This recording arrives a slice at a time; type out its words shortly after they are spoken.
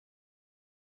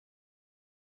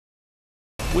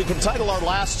We can title our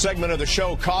last segment of the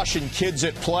show, Caution Kids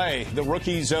at Play. The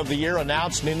Rookies of the Year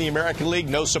announced in the American League.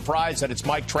 No surprise that it's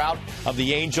Mike Trout of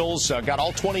the Angels. Got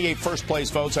all 28 first-place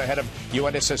votes ahead of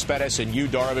Yoenis Cespedes and Yu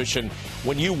Darvish. And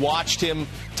when you watched him,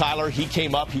 Tyler, he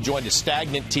came up, he joined a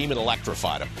stagnant team and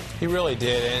electrified him. He really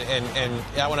did. And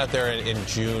I went out there in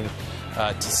June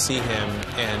to see him.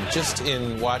 And just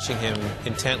in watching him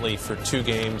intently for 2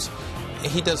 games,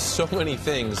 he does so many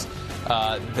things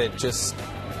that just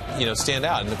stand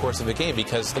out in the course of a game,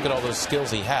 because look at all those skills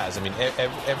he has. I mean,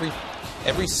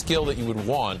 every skill that you would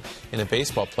want in a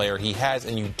baseball player he has,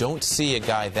 and you don't see a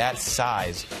guy that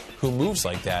size who moves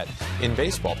like that in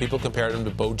baseball. People compared him to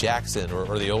Bo Jackson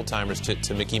or the old-timers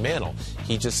to Mickey Mantle.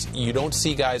 You don't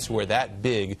see guys who are that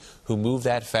big, who move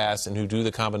that fast, and who do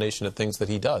the combination of things that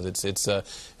he does. It's a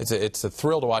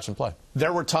thrill to watch him play.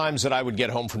 There were times that I would get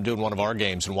home from doing one of our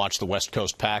games and watch the West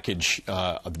Coast package,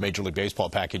 of the Major League Baseball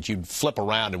package. You'd flip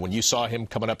around, and when you saw him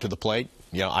coming up to the plate,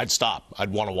 I'd stop. I'd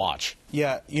want to watch.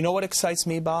 Yeah, you know what excites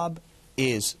me, Bob,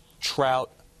 is Trout,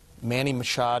 Manny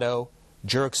Machado,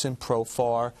 Jurickson,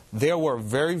 Profar. There were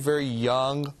very, very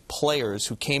young players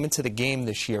who came into the game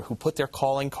this year who put their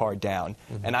calling card down,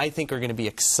 and I think are going to be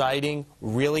exciting,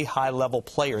 really high-level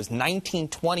players, 19,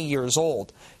 20 years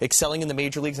old, excelling in the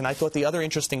major leagues. And I thought the other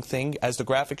interesting thing, as the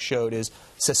graphic showed, is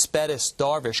Cespedes,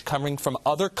 Darvish, coming from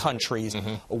other countries.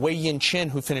 Wei Yin Chin,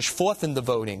 who finished 4th in the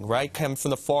voting, right, coming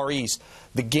from the Far East.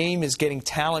 The game is getting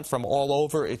talent from all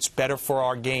over. It's better for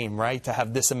our game, right, to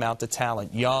have this amount of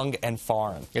talent, young and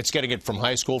foreign. It's getting it from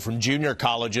high school, from junior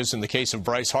colleges, in the case of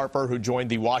Bryce Harper, who joined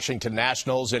the Washington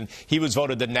Nationals, and he was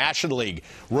voted the National League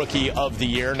Rookie of the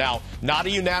Year. Now, not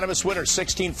a unanimous winner,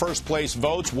 16 first-place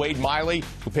votes. Wade Miley,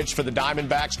 who pitched for the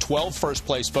Diamondbacks, 12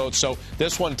 first-place votes. So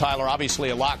this one, Tyler, obviously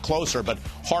a lot closer, but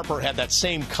Harper had that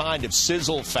same kind of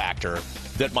sizzle factor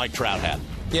that Mike Trout had.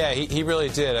 Yeah, he really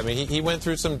did. I mean, he went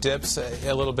through some dips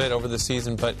a little bit over the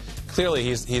season, but clearly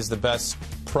he's the best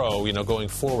pro, going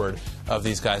forward of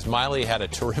these guys. Miley had a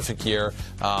terrific year.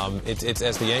 It's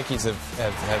as the Yankees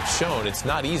have shown, it's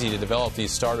not easy to develop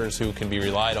these starters who can be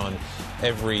relied on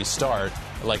every start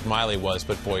like Miley was.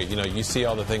 But boy, you see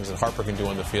all the things that Harper can do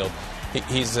on the field.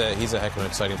 He's a heck of an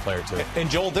exciting player too. And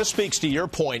Joel, this speaks to your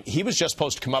point. He was just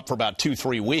supposed to come up for about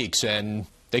 2-3 weeks, and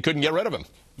they couldn't get rid of him.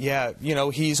 Yeah,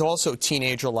 he's also a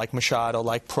teenager like Machado,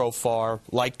 like Profar,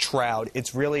 like Trout.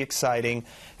 It's really exciting.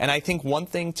 And I think one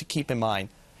thing to keep in mind,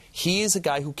 he is a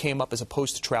guy who came up as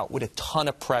opposed to Trout with a ton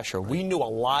of pressure. We knew a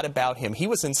lot about him. He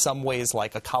was in some ways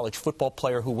like a college football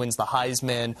player who wins the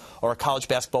Heisman, or a college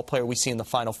basketball player we see in the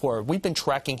Final Four. We've been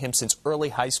tracking him since early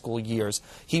high school years.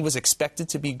 He was expected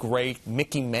to be great,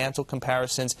 Mickey Mantle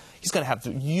comparisons. He's going to have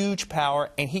huge power,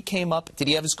 and he came up. Did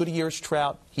he have as good a year as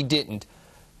Trout? He didn't.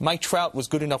 Mike Trout was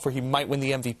good enough where he might win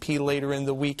the MVP later in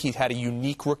the week. He had a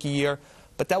unique rookie year.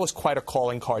 But that was quite a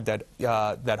calling card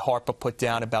that Harper put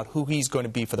down about who he's going to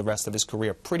be for the rest of his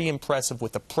career. Pretty impressive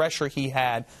with the pressure he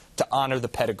had to honor the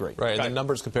pedigree. Right, and the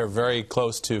numbers compare very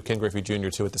close to Ken Griffey Jr.,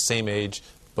 too, at the same age.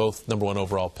 Both #1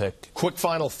 overall pick. Quick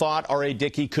final thought. R.A.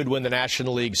 Dickey could win the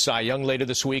National League Cy Young later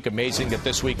this week. Amazing that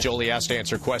this week Jolie has to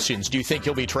answer questions. Do you think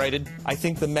he'll be traded? I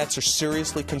think the Mets are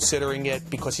seriously considering it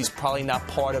because he's probably not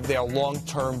part of their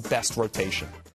long-term best rotation.